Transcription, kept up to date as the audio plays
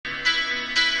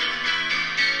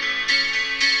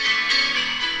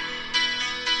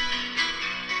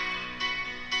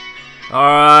All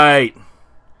right.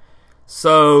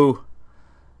 So,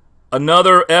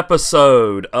 another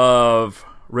episode of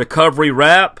Recovery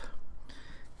Rap.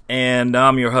 And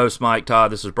I'm your host, Mike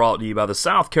Todd. This is brought to you by the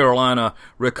South Carolina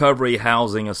Recovery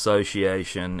Housing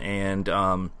Association.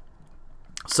 And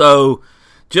so,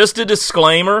 just a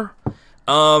disclaimer.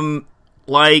 I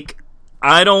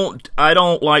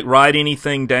don't like write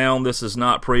anything down. This is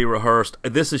not pre-rehearsed.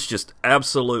 This is just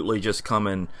absolutely just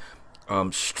coming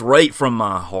straight from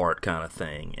my heart kind of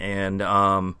thing. And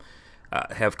I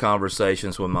have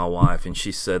conversations with my wife, and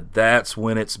she said that's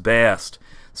when it's best.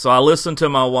 So I listened to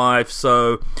my wife.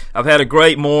 So I've had a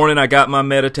great morning. I got my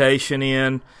meditation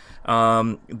in.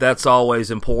 That's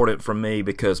always important for me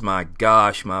because, my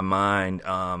gosh, my mind,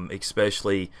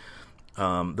 especially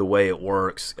the way it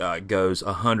works, goes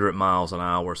 100 miles an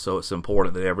hour. So it's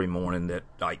important that every morning that,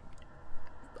 like,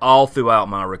 all throughout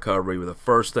my recovery, the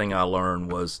first thing I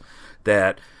learned was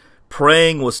that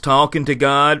praying was talking to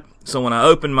God. So when I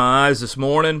opened my eyes this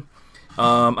morning,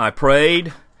 I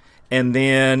prayed. And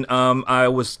then I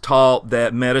was taught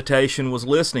that meditation was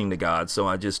listening to God. So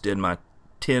I just did my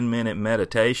 10-minute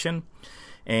meditation.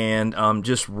 And I'm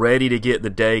just ready to get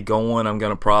the day going. I'm going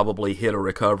to probably hit a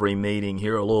recovery meeting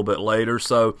here a little bit later.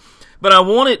 But I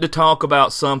wanted to talk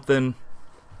about something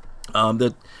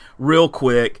that real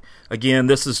quick. Again,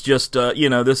 this is just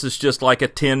like a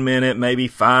 10-minute, maybe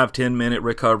 5-10-minute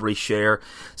recovery share.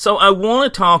 So I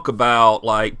want to talk about,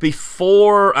 like,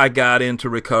 before I got into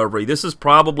recovery, this is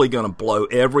probably going to blow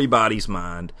everybody's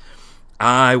mind.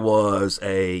 I was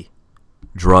a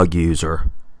drug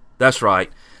user. That's right.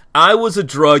 I was a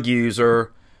drug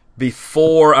user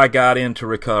before I got into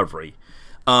recovery.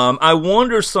 I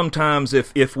wonder sometimes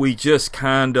if we just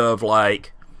kind of,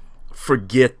 like,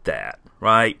 forget that,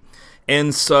 right?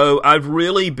 And so I've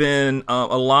really been,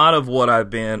 a lot of what I've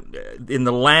been, in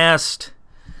the last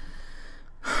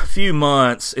few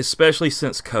months, especially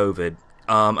since COVID,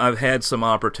 I've had some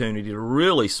opportunity to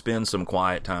really spend some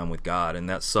quiet time with God, and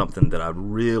that's something that I've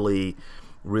really,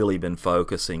 really been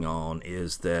focusing on,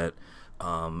 is that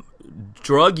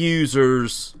drug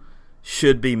users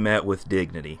should be met with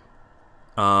dignity.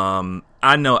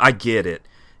 I know, I get it.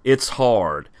 It's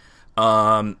hard.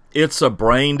 It's a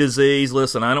brain disease.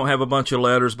 Listen, I don't have a bunch of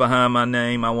letters behind my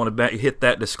name. I want to hit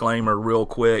that disclaimer real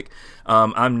quick.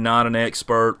 I'm not an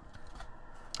expert.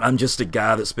 I'm just a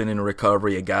guy that's been in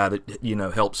recovery, a guy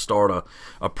that, helped start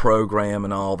a program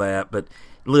and all that. But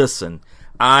listen,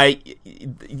 I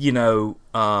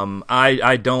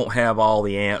don't have all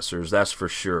the answers, that's for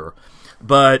sure.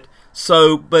 But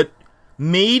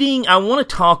meeting, I want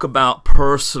to talk about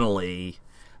personally.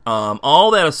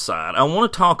 All that aside, I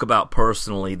want to talk about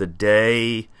personally the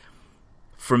day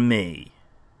for me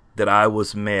that I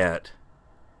was met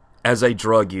as a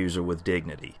drug user with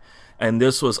dignity. And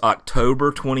this was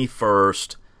October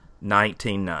 21st,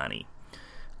 1990.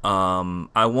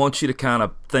 I want you to kind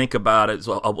of think about it. It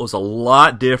was a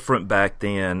lot different back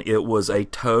then. It was a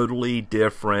totally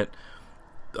different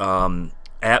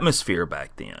atmosphere back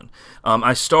then.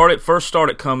 I first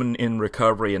started coming in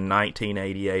recovery in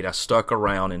 1988. I stuck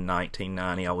around in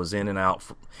 1990. I was in and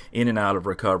out of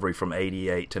recovery from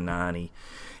 88 to 90.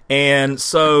 And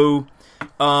so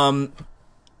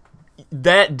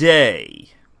that day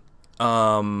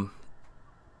for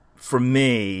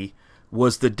me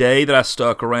was the day that I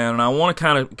stuck around, and I want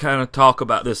to kind of talk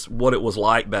about this, what it was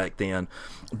like back then.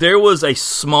 There was a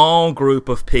small group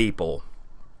of people,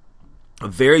 a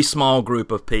very small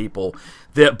group of people,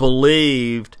 that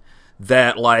believed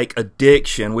that, like,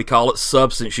 addiction, we call it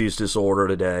substance use disorder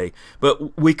today,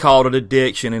 but we called it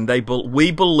addiction, and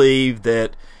we believed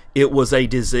that it was a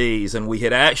disease, and we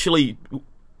had actually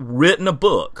written a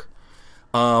book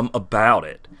about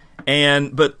it.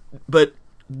 But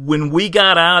when we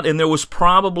got out, and there was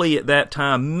probably at that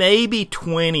time maybe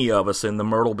 20 of us in the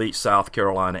Myrtle Beach, South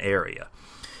Carolina area,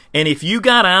 and if you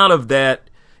got out of that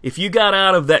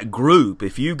group,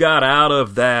 if you got out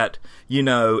of that,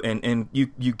 and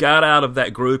you got out of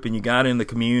that group and you got in the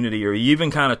community, or you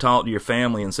even kind of talked to your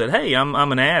family and said, hey, I'm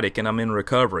an addict and I'm in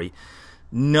recovery,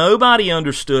 nobody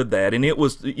understood that. And it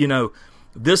was,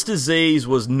 this disease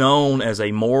was known as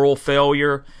a moral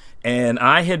failure. And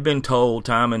I had been told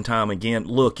time and time again,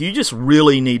 look, you just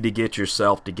really need to get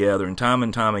yourself together. And time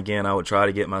again, I would try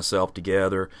to get myself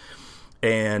together.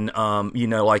 And,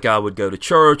 like, I would go to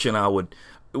church, and I would,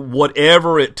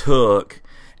 whatever it took.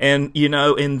 And,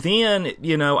 and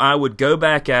then, I would go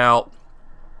back out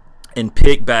and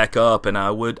pick back up, and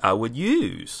I would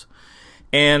use.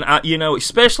 And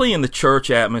especially in the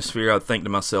church atmosphere, I'd think to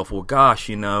myself, well, gosh,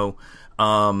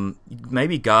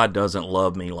 maybe God doesn't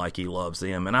love me like he loves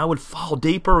them. And I would fall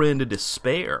deeper into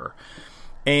despair.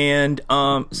 And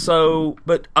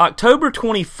but October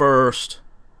 21st,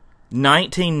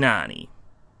 1990,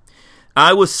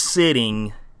 I was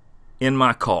sitting in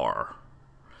my car,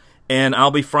 and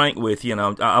I'll be frank with you,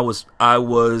 I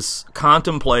was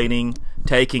contemplating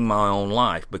taking my own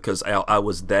life because I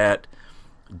was that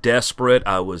desperate,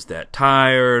 I was that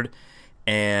tired,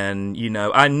 and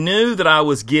I knew that I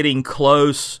was getting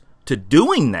close to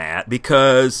doing that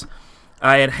because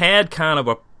I had kind of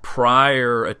a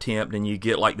prior attempt, and you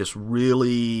get like this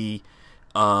really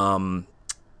calm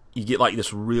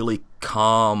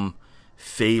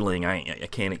feeling. I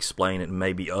can't explain it, and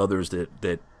maybe others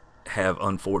that have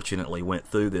unfortunately went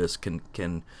through this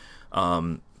can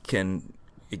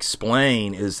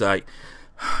explain, is like,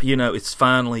 it's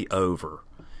finally over.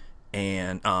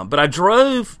 And but I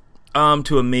drove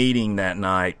to a meeting that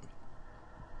night,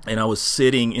 and I was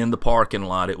sitting in the parking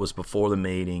lot. It was before the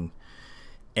meeting,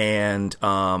 and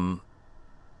I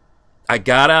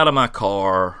got out of my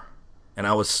car, and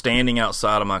I was standing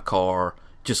outside of my car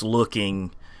just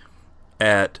looking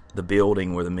at the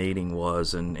building where the meeting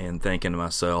was, and thinking to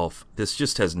myself, this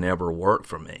just has never worked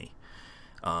for me.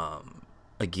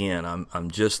 Again, I'm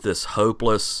just this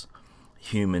hopeless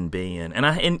human being,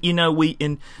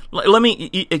 let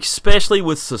me, especially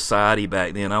with society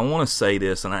back then, I want to say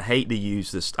this, and I hate to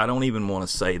use this, I don't even want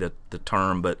to say the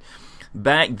term, but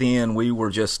back then we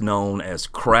were just known as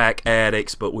crack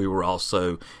addicts, but we were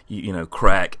also,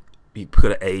 crack, you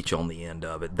put an H on the end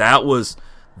of it. That was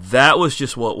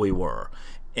just what we were,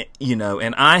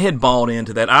 and I had bought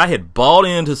into that. I had bought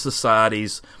into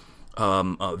society's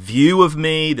view of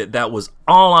me, that was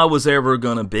all I was ever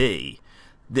going to be.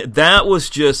 That was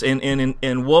just,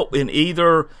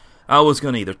 either I was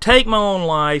going to either take my own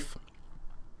life,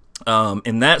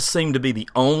 and that seemed to be the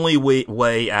only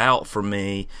way out for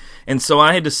me. And so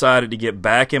I had decided to get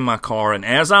back in my car, and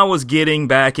as I was getting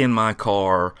back in my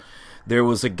car, there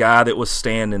was a guy that was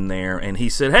standing there, and he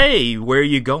said, "Hey, where are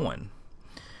you going?"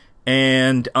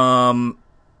 And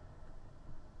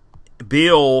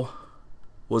Bill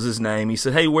was his name. He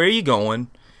said, "Hey, where are you going?"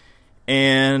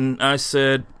 And I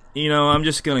said, I'm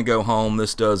just going to go home.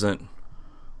 This doesn't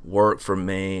work for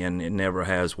me, and it never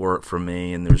has worked for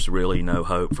me, and there's really no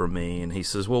hope for me. And he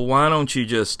says, "Well, why don't you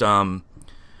just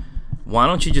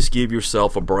give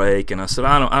yourself a break?" And I said,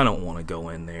 I don't want to go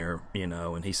in there,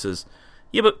 And he says,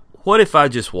 "Yeah, but what if I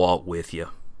just walk with you?"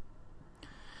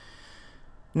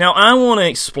 Now, I want to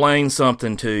explain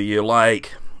something to you.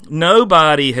 Like,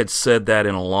 nobody had said that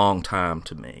in a long time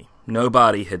to me.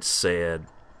 Nobody had said,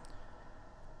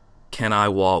 "Can I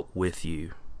walk with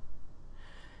you?"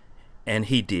 And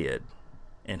he did.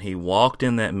 And he walked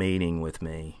in that meeting with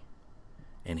me,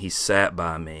 and he sat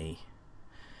by me,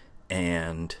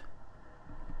 and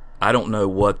I don't know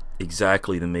what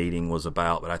exactly the meeting was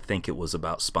about, but I think it was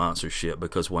about sponsorship,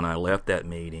 because when I left that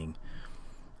meeting,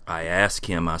 I asked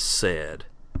him, I said,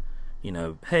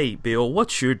 "Hey, Bill,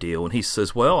 what's your deal?" And he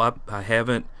says, "Well, I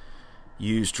haven't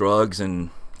used drugs in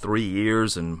 3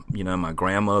 years, and, my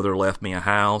grandmother left me a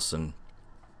house and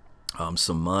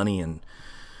some money, and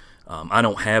I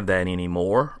don't have that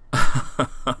anymore."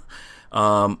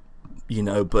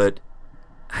 But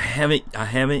I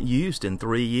haven't used in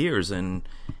 3 years. And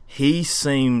he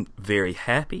seemed very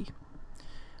happy,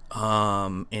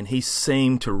 and he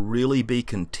seemed to really be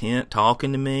content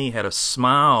talking to me. He had a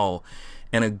smile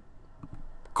and a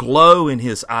glow in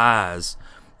his eyes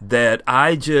that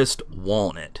I just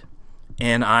wanted.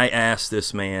 And I asked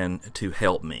this man to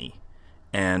help me,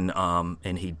 and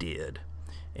he did.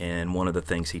 And one of the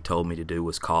things he told me to do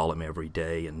was call him every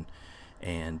day, and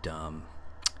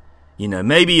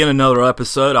maybe in another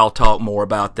episode I'll talk more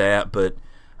about that, but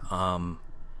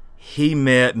he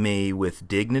met me with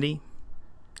dignity,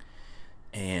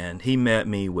 and he met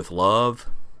me with love,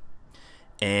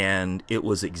 and it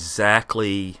was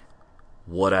exactly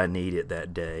what I needed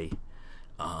that day.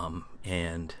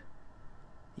 And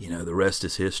the rest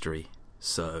is history.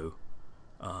 So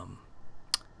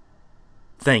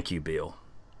thank you, Bill.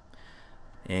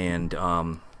 And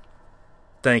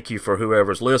thank you for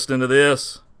whoever's listening to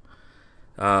this.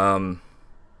 We're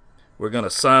going to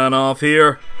sign off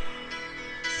here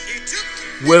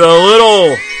with a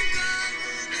little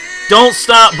 "Don't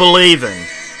Stop Believing."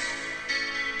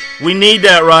 We need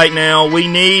that right now. We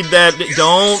need that.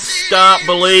 Don't stop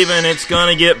believing. It's going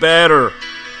to get better.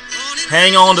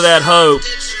 Hang on to that hope.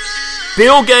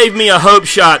 Bill gave me a hope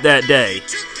shot that day.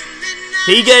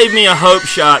 He gave me a hope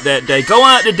shot that day. Go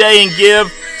out today and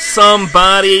give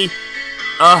somebody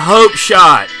a hope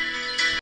shot.